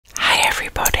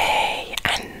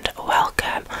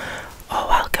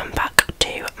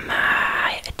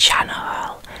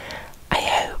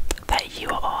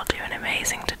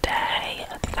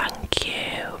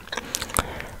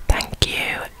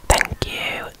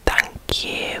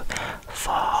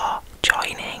for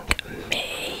joining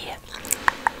me.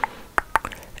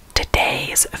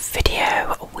 Today's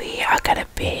video we are going to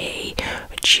be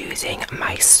choosing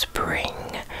my spring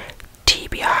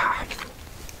TBR,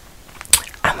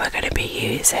 and we're going to be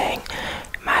using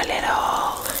my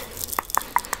little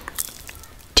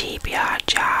TBR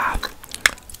jar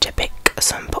to pick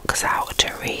some books out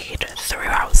to read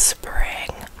throughout spring.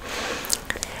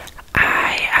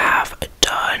 I have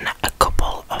done a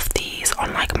couple of these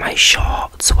on like my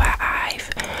shorts where I've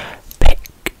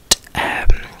picked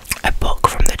a book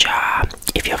from the jar.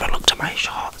 If you haven't looked at my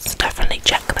shorts, definitely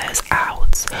check those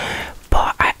out.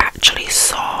 But I actually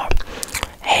saw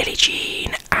Hailey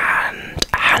Jean and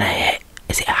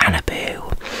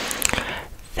Hannaboo.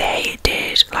 They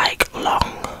did like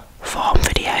long form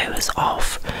videos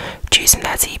of choosing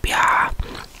their TBR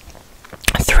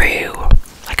through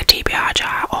like a TBR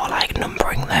jar, or like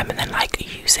numbering them and then like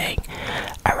using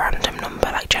a random number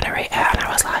like generator, and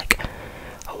I was like,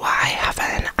 why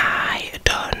haven't I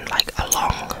done like a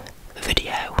long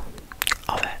video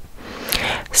of it?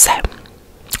 So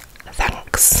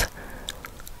thanks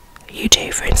you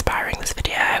two for inspiring this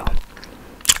video.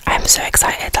 I'm so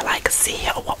excited to like see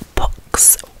what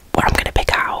books I'm gonna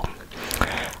pick out.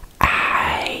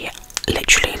 I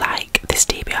literally like this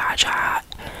TBR jar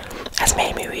has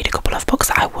made me read a couple of books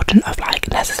that I wouldn't have like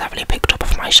necessarily picked up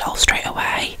off my shelf straight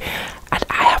away, and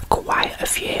I have quite a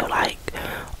few like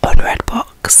unread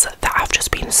books that have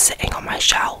just been sitting on my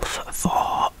shelf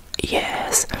for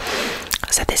years,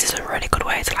 so this is a really good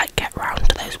way to like get round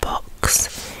to those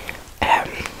books.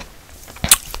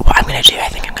 What I'm going to do, I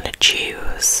think I'm going to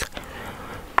choose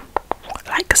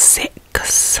like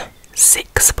six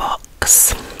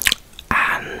books,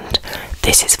 and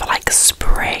this is for like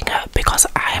spring because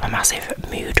I am a massive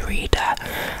mood reader.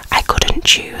 I couldn't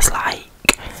choose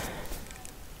like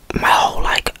my whole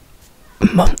like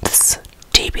month's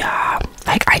TBR.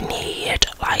 Like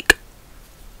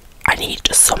I need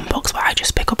some books where I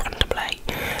just pick up randomly.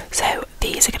 So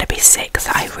these are going to be 6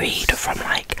 that I read from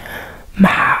like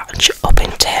March up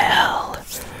until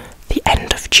the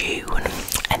end of June,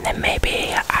 and then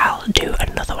maybe I'll do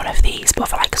another one of these but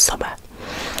for like summer.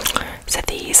 So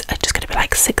these are just going to be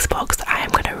like 6 books that I am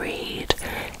going to read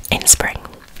in spring,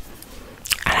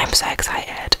 and I'm so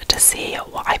excited to see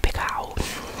what I pick out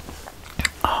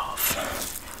of.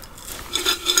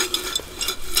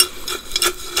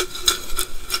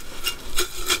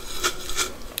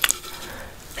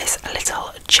 This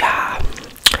little jar.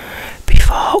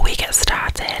 Before we get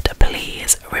started,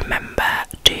 please remember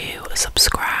to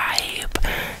subscribe,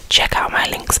 check out my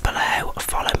links below,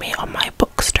 follow me on my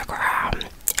Bookstagram,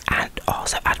 and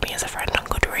also add me as a friend on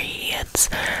Goodreads.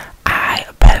 I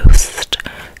post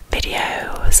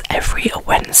videos every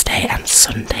Wednesday and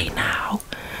Sunday now.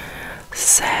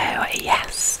 So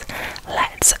yes,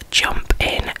 let's jump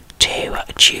in to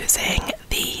choosing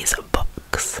these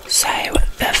books. So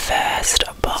the first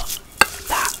book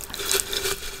that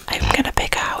I'm gonna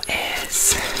pick out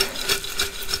is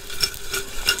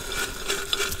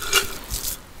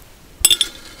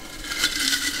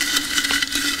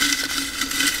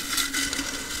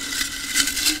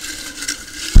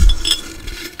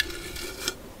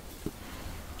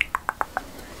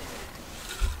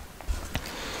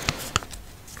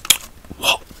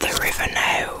What the River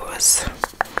Knows.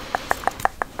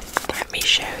 Let me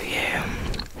show you.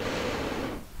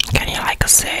 Can you like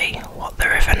see What the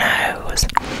River Knows?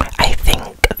 I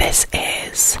think this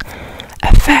is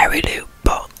a fairy loop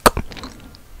book.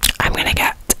 I'm gonna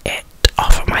get it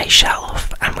off my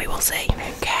shelf and we will see.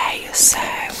 Okay, so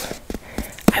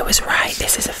I was right,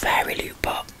 this is a fairy loop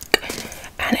book,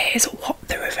 and it is What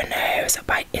the River Knows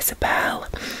by Isabel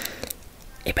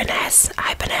Ibanez.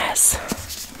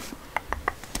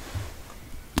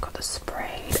 Got the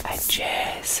sprayed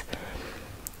edges,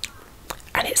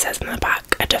 and it says on the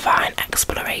back, a divine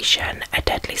exploration, a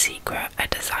deadly secret, a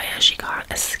desire she can't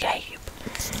escape.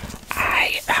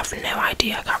 I have no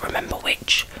idea, I can't remember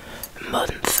which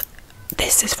month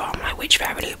this is from, like which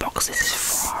fairy loot box this is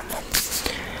from,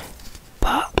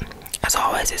 but as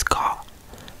always it's got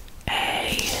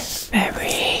a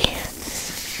very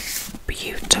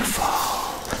beautiful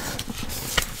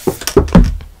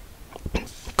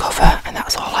cover, and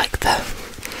that's all like the,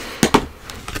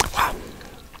 wow,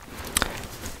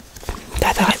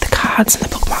 they're like the cards and the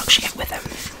bookmarks you get with them.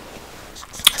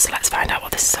 So let's find out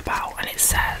what this is about. And it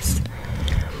says,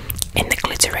 in the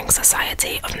glittering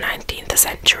society of 19th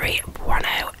century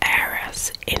Buenos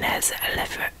Aires, Inez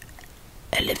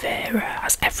Oliveira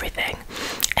has everything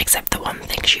except the one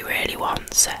thing she really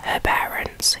wants, her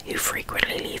parents, who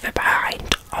frequently leave her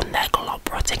behind on their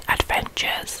globe-trotting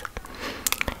adventures.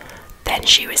 Their when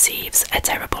she receives a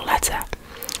terrible letter.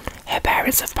 Her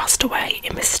parents have passed away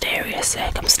in mysterious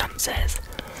circumstances.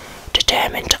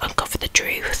 Determined to uncover the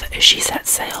truth, she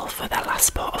sets sail for their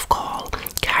last port of call,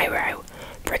 Cairo,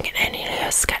 bringing only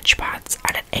her sketch pads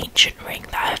and an ancient ring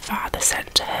that her father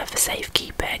sent to her for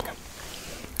safekeeping.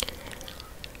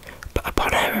 But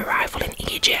upon her arrival in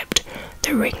Egypt,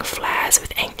 the ring flares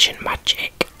with ancient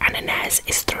magic, and Inez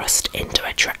is thrust into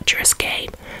a treacherous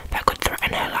game that could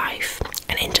threaten her life,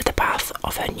 and into the path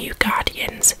of her new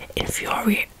guardian's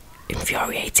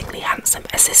infuriatingly handsome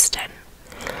assistant,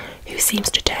 who seems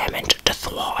determined to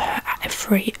thwart her at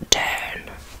every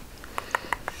turn.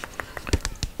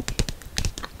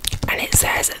 And it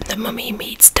says, the mummy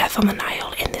meets death on the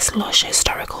Nile in this lush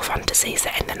historical fantasy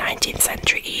set in the 19th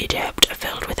century Egypt,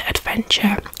 filled with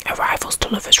adventure, arrivals to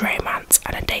lovers' romance,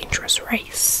 and a dangerous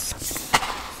race.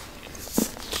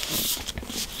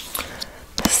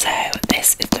 So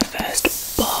this is the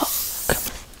first book.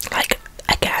 Like,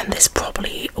 again, this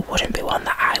probably wouldn't be one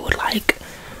that I would like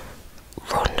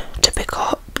run to pick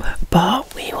up,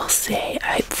 but we will see.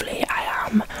 Hopefully I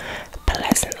am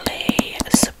pleasantly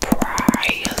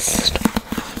surprised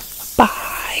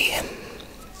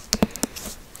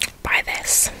by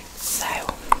this. So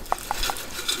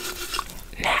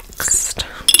next,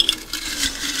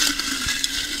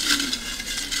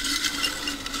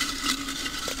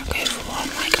 okay, for one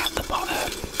like at the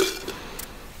bottom.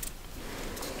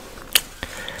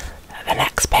 The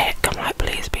next pick, I'm like,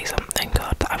 please be something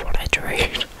good that I wanted to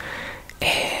read,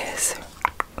 is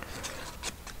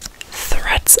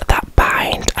Threads That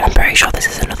Bind, and I'm very sure this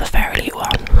is another Fairy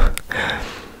one.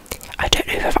 I don't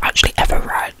know if I've actually ever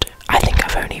read, I think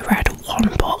I've only read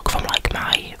one book from like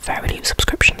my Fairy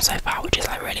subscription so far, which is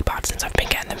like really bad since I've been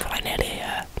getting them for like nearly a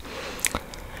year.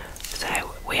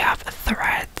 So we have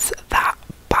Threads That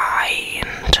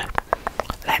Bind.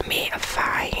 Let me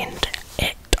find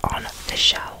it on the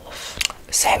shelf.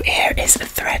 So here is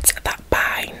Threads That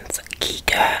Binds,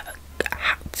 Kika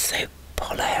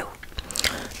Hatsupolo. I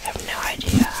have no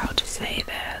idea how to say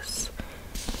this.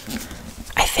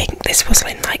 I think this was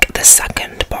in like the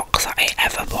second box that I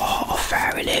ever bought of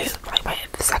Fairy Loot, like my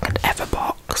second ever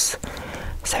box.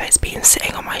 So it's been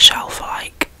sitting on my shelf for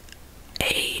like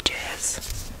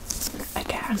ages.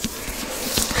 Again,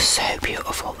 so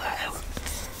beautiful though.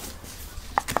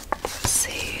 Let's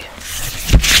see.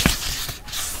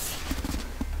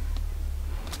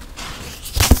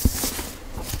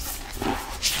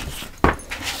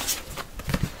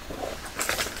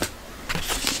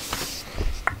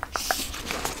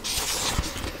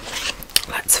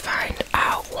 Let's find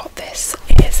out what this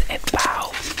is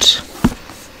about.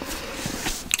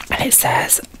 And it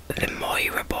says, the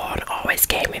Moira born always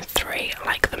came in three,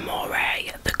 like the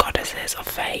Moray, the goddesses of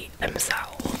fate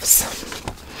themselves.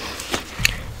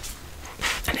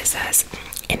 And it says,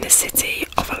 in the city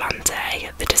of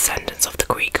Alante, the descendants of the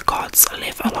Greek gods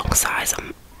live alongside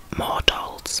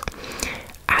mortals.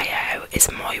 Io is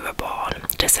Moira born,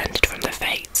 descended from the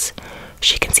Fates.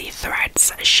 She can see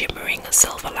threads, shimmering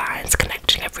silver lines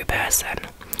connecting every person.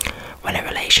 When a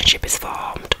relationship is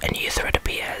formed, a new thread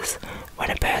appears. When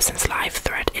a person's life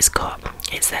thread is cut,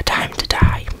 it's their time to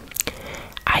die.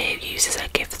 Io uses her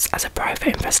gifts as a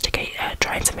private investigator,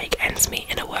 trying to make ends meet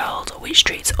in a world which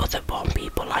treats other born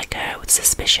people like her with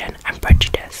suspicion and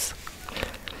prejudice.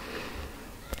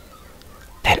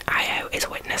 Then Io is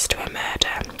witness to a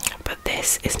murder, but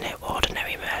this is no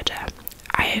ordinary murder.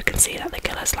 Io can see that the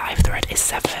killer's life thread is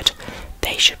severed.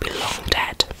 They should be long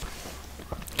dead.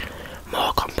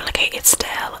 More complicated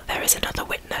still, there is another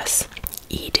witness,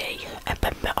 Edie, a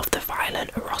member of the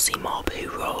violent Rossi mob who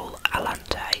rule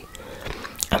Alante.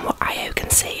 And what Io can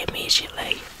see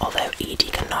immediately, although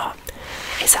Edie cannot,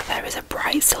 is that there is a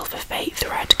bright silver fate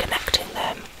thread connecting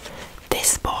them.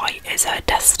 This boy is her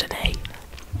destiny.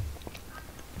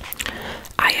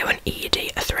 Io and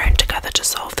Edie are thrown together to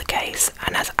solve the case,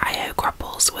 and as Io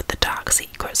grapples with the dark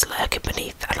secrets lurking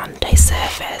beneath Alante's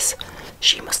surface,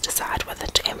 she must decide whether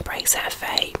to embrace her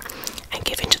fate and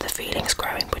give in to the feelings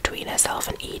growing between herself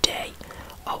and Edie,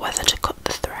 or whether to cut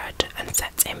the thread and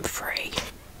set him free.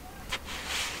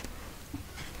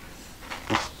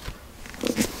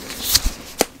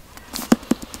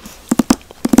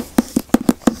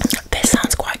 This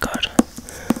sounds quite good.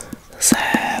 So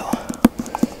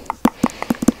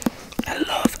I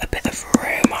love a bit of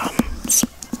romance.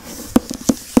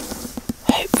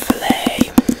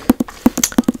 Hopefully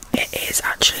it is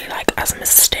actually like as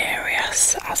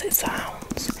mysterious as it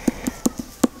sounds,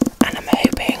 and I'm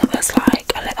hoping there's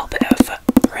like a little bit of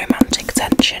romantic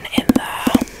tension in there.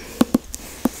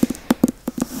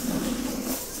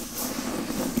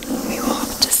 We will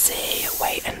have to see,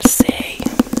 wait and see.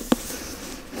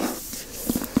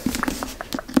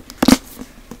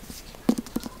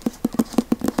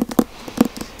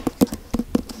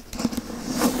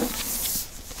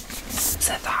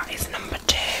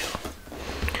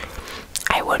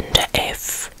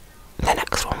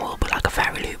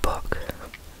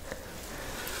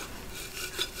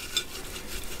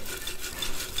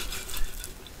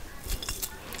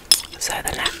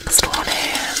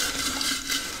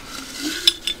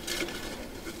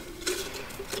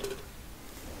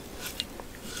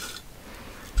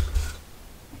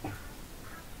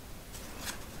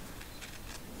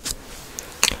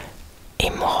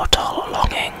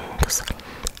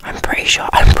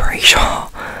 pretty sure.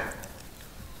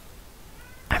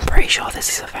 I'm pretty sure this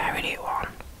is a Fairy Loot one.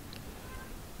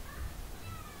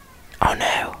 Oh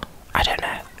no, I don't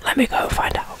know. Let me go and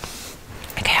find out.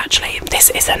 Okay, actually,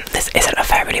 this isn't a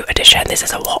Fairy Loot edition. This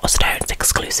is a Waterstones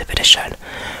exclusive edition.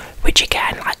 Which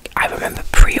again, like, I remember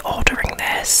pre-ordering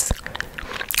this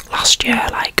last year,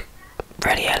 like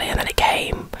really early, and then it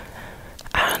came,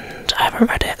 and I haven't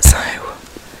read it. So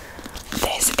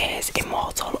this is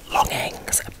Immortal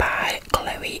Longings by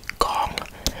Chloe Gong.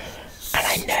 And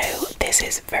I know this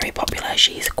is very popular.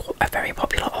 She's a very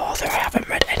popular author. I haven't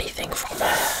read anything from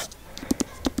her.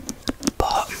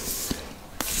 But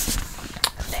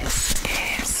this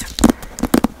is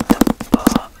the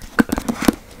book.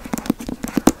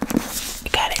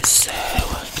 Again, it's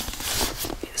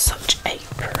such a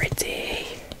pretty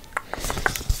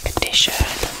edition.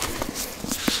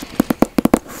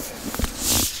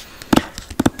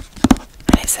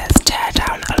 And it says, tear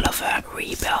down a lover,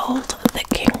 rebuild the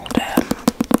kingdom.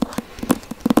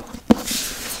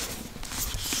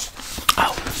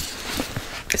 Oh,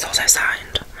 it's also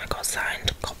signed. I got a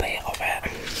signed copy of it.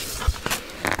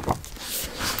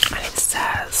 And it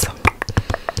says,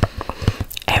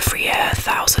 every year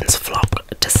thousands flock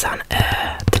to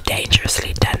San-Er, the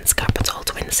dangerously dense capital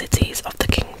twin cities of the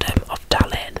kingdom of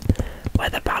Tallinn, where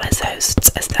the palace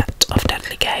hosts a set of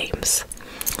deadly games.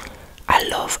 I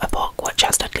love a book which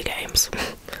has deadly games.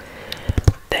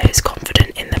 Those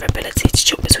confident in their ability to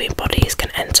jump between bodies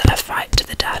can enter a fight to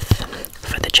the death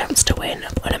for the chance to win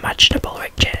unimaginable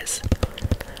riches.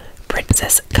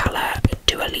 Princess Kala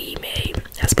Dualimi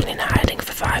has been in hiding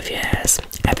for 5 years,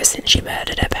 ever since she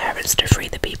murdered her parents to free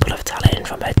the people of Tallinn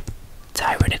from her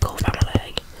tyrannical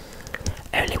family.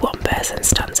 Only one person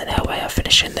stands in her way of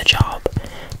finishing the job,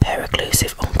 her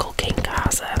reclusive uncle King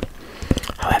Gaza.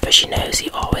 However, she knows he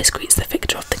always greets the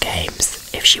victor of the games.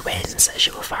 If she wins,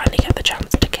 she will finally get the chance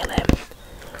to kill him.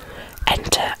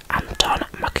 Enter Anton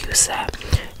Makusa,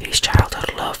 whose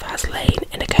childhood love has lain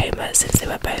in a coma since they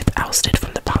were both ousted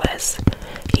from the palace.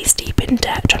 He's deep in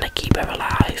debt trying to keep her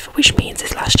alive, which means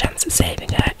his last chance at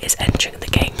saving her is entering the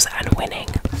games and winning.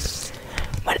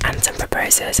 When Anton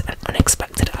proposes an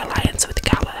unexpected alliance with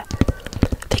Kala,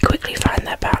 they quickly find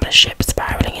their partnership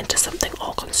spiralling into something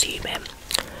all-consuming.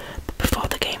 But before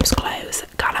the games close,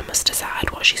 Kala must decide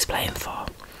what she's playing for,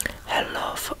 her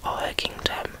love or her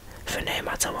kingdom, for no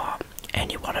matter what,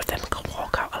 only one of them can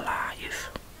walk out alive.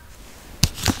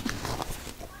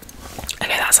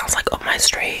 Okay, that sounds like up my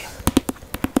street.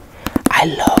 I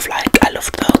loved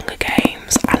the Hunger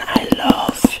Games, and I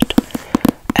loved,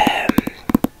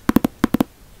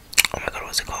 oh my god,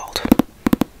 what's it called?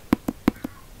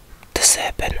 The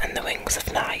Serpent and the Wings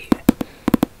of Night.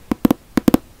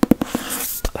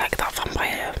 Like that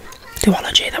vampire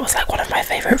duology, that was like one of my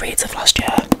favourite reads of last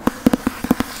year.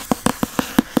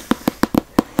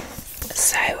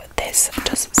 So this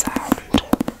does sound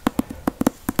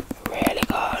really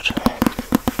good.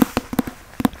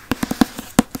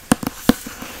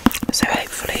 So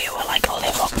hopefully it will like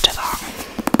live up to that.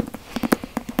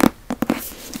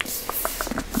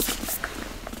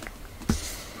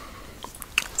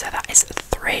 So that is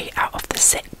 3 out of the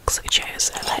 6 we chose.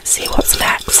 So let's see what's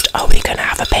next. Are we gonna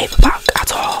have a paperback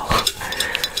at all?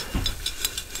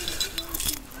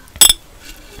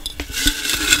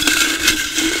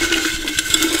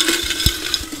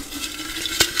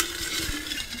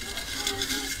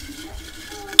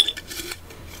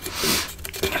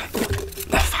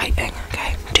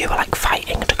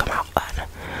 Fighting to come out then.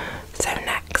 So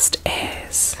next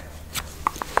is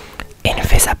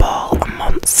Invisible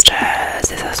Monsters.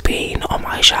 This has been on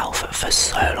my shelf for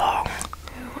so long.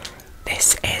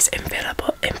 This is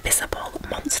Invisible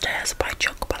Monsters by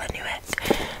Chuck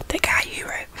Palahniuk, the guy who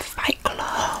wrote Fight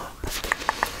Club.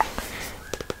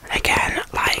 Again,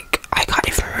 like, I can't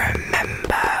even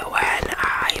remember when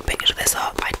I picked this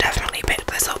up. I definitely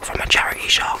picked this up from a charity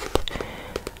shop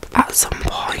at some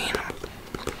point.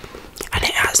 And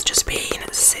it has just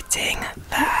been sitting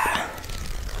there.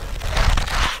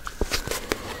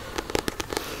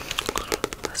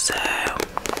 So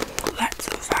let's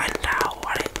find out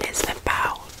what it is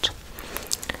about.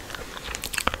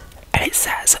 And it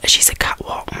says she's a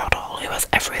catwalk model who has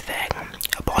everything: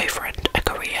 a boyfriend, a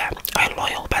career, a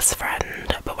loyal best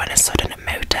friend, but when a sudden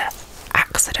motor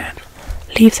accident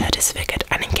leaves her disfigured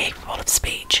and incapable of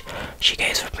speech, she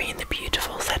goes from being the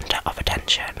beautiful centre of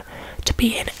attention to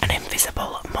being an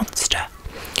invisible monster,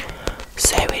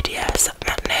 so hideous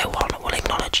that no one will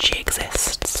acknowledge she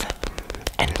exists.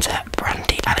 Enter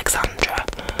Brandy Alexandra,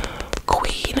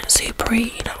 Queen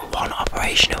Supreme, one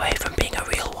operation away from being a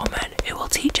real woman, who will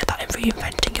teach you that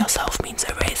reinventing yourself means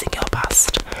erasing your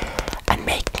past and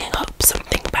making up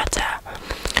something better.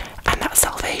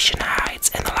 desolation hides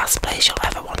in the last place you'll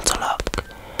ever want to look,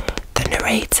 the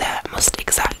narrator must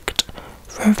exact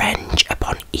revenge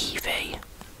upon Evie,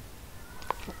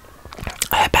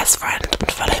 her best friend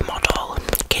and fellow model,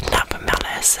 kidnap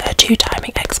Malice, her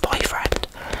two-timing ex-boyfriend,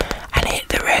 and hit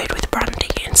the road with Brandy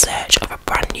in search of a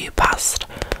brand new past,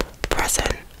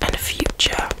 present and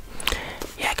future.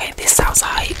 Yeah, okay, this sounds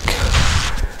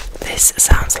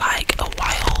like a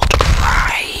wild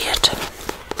ride.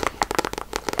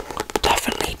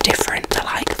 Definitely different to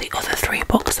like the other 3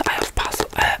 books that I have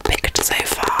picked so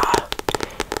far.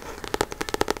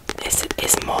 This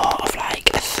is more of like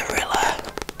a thriller,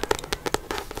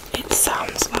 it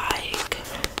sounds like,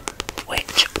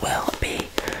 which will be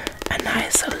a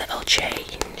nice little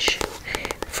change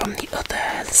from the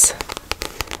others.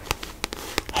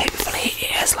 Hopefully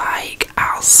it is like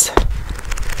as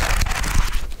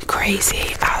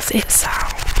crazy as it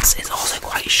sounds. It's also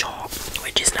quite short,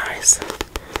 which is nice.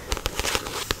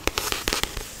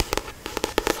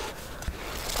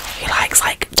 He likes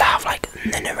like to have like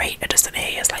the narrator, doesn't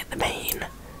he, as like the main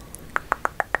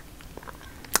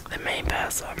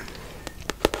person.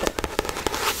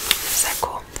 So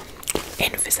cool.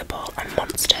 Invisible and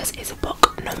Monsters is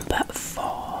book number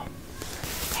 4.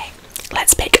 Okay,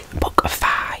 let's pick book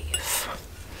 5.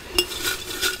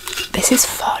 This is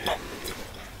fun.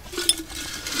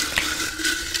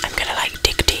 I'm gonna like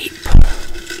dig deep.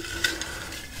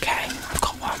 Okay, I've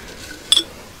got one.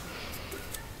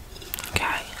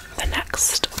 Okay, the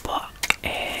next book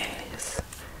is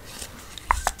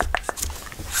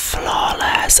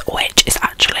Flawless, which is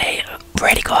actually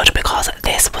really good because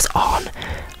this was on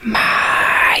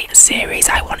my series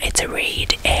I wanted to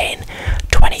read in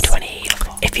 2020.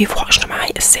 If you've watched my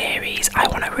series I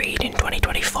want to read in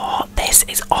 2024, this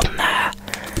is on there.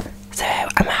 So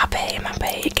I'm happy.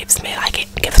 It gives me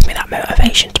that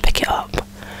motivation to pick it up.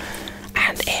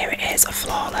 And here it is,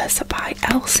 Flawless by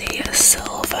Elsie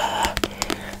Silver,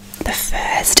 the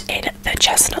first in the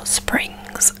Chestnut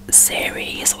Springs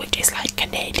series, which is like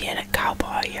Canadian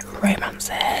cowboy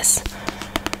romances.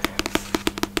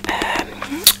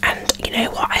 And you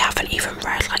know what, I haven't even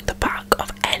read like the back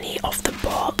of any of the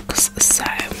books, so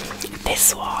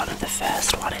this one, the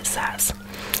first one, it says,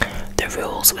 the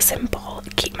rules were simple,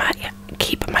 keep my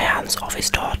hands off his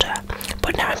daughter,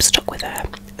 but now I'm stuck with her.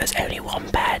 There's only one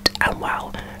bed, and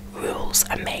well, rules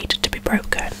are made to be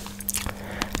broken.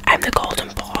 I'm the golden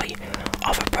boy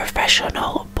of a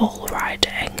professional bull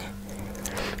riding,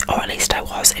 or at least I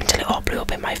was until it all blew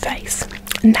up in my face.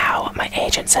 Now my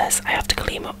agent says I have to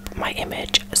clean up my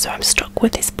image, so I'm stuck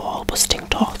with this ball busting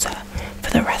daughter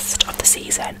for the rest of the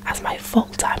season as my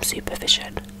full-time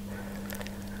supervision.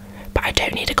 But I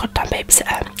don't need a goddamn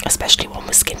babysitter, especially one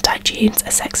with skin-tight jeans,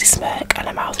 a sexy smirk, and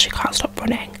a mouth she can't stop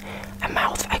running. A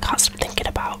mouth I can't stop thinking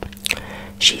about.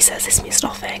 She says this means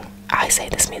nothing. I say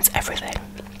this means everything.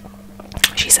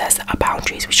 She says there are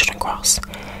boundaries we shouldn't cross,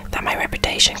 that my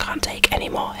reputation can't take any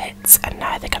more hits, and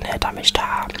neither can her damaged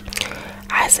heart.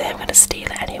 I say I'm gonna steal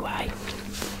it anyway.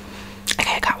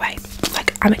 Okay, I can't wait.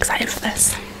 Like, I'm excited for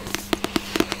this.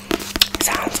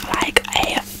 Sounds like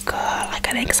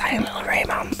an exciting little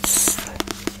romance.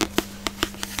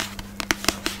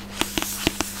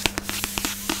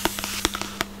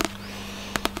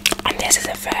 And this is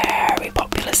a very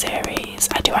popular series.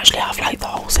 I do actually have like the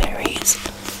whole series.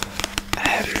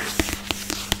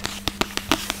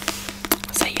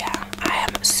 So yeah, I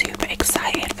am super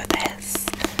excited for this.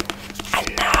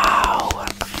 And now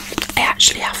I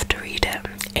actually have to read it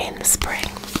in spring.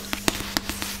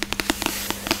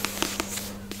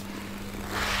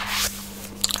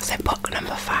 So book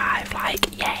number 5,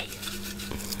 like, yay.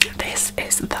 This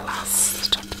is the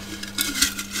last.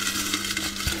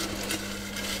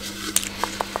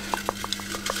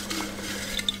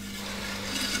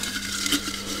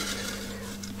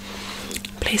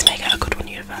 Please make it a good one,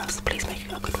 universe. Please make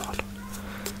it a good one.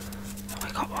 Oh,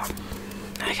 I got one.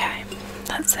 Okay,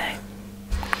 let's see.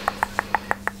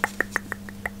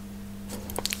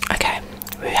 Okay,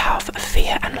 we have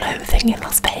Fear and Loathing in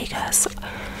Las Vegas.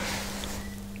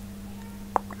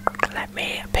 Let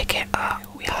me pick it up.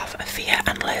 We have Fear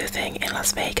and Loathing in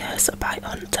Las Vegas by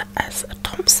Hunter S.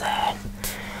 Thompson.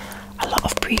 A lot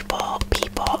of people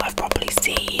have probably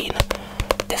seen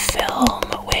the film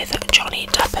with Johnny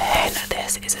Depp in.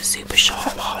 This is a super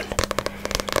short one,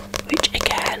 which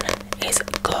again is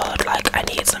good. Like, I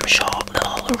need some short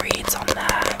little reads on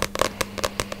there.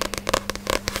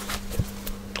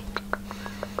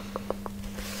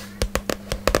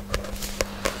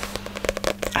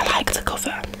 I like the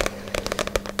cover.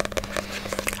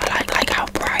 I like how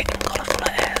bright and colourful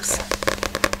it is.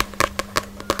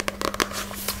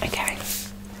 Okay.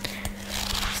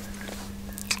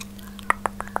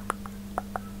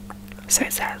 So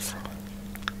it says,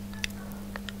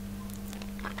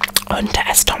 Hunter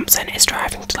S. Thompson is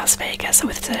driving to Las Vegas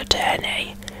with his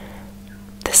attorney,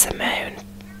 the Simone,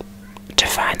 to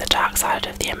find the dark side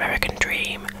of the American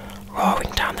dream.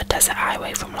 Roaring down the desert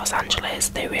highway from Los Angeles,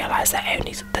 they realise that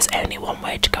there's only one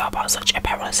way to go about such a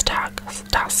perilous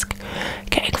task,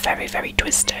 getting very, very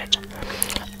twisted.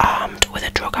 Armed with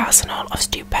a drug arsenal of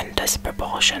stupendous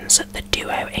proportions, the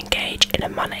duo engage in a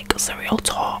manic, surreal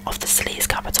tour of the sleaze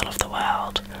capital of the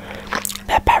world.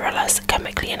 Their perilous,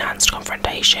 chemically enhanced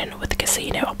confrontation with the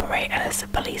casino operators,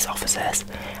 police officers,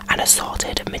 and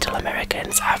assorted middle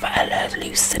Americans have a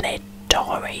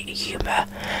hallucinatory humour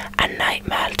and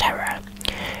nightmare terror.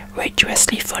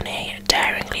 Rigorously funny,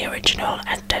 daringly original,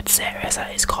 and dead serious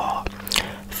at its core,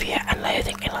 Fear and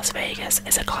Loathing in Las Vegas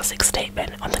is a classic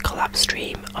statement on the collapsed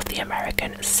dream of the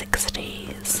American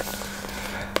 60s.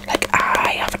 Like,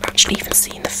 I haven't actually even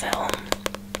seen the film,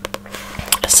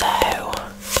 so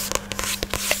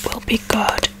it will be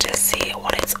good to see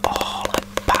what it's all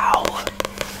about.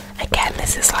 Again,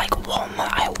 this is like one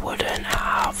that I wouldn't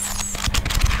have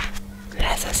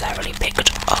necessarily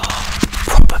picked up.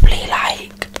 Probably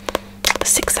like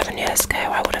 6-7 years ago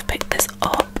I would have picked this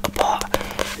up, but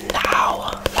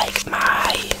now like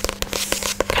my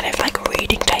kind of like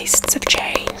reading tastes have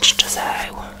changed, so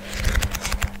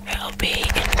it'll be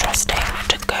interesting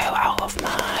to go out of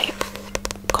my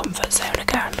comfort zone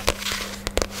again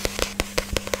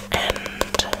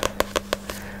and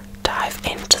dive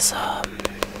into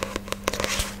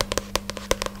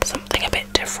something a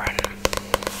bit different.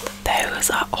 Those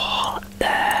are all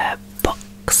the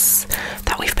books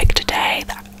that we've picked today.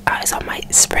 That is on my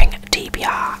spring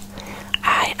TBR.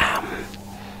 I am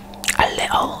a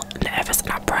little nervous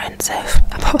and apprehensive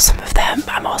about some of them,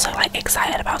 but I'm also like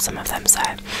excited about some of them, so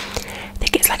I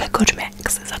think it's like a good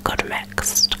mix. It's a good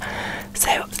mix. So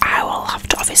I will have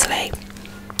to, obviously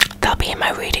they'll be in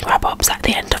my reading wrap-ups at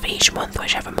the end of each month,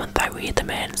 whichever month I read them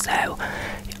in, so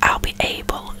I'll be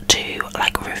able to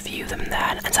like review them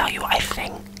then and tell you what I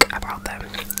think about them.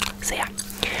 So yeah,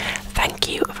 thank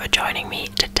you for joining me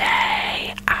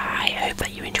today. I hope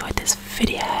that you enjoyed this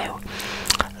video.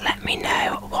 Let me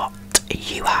know what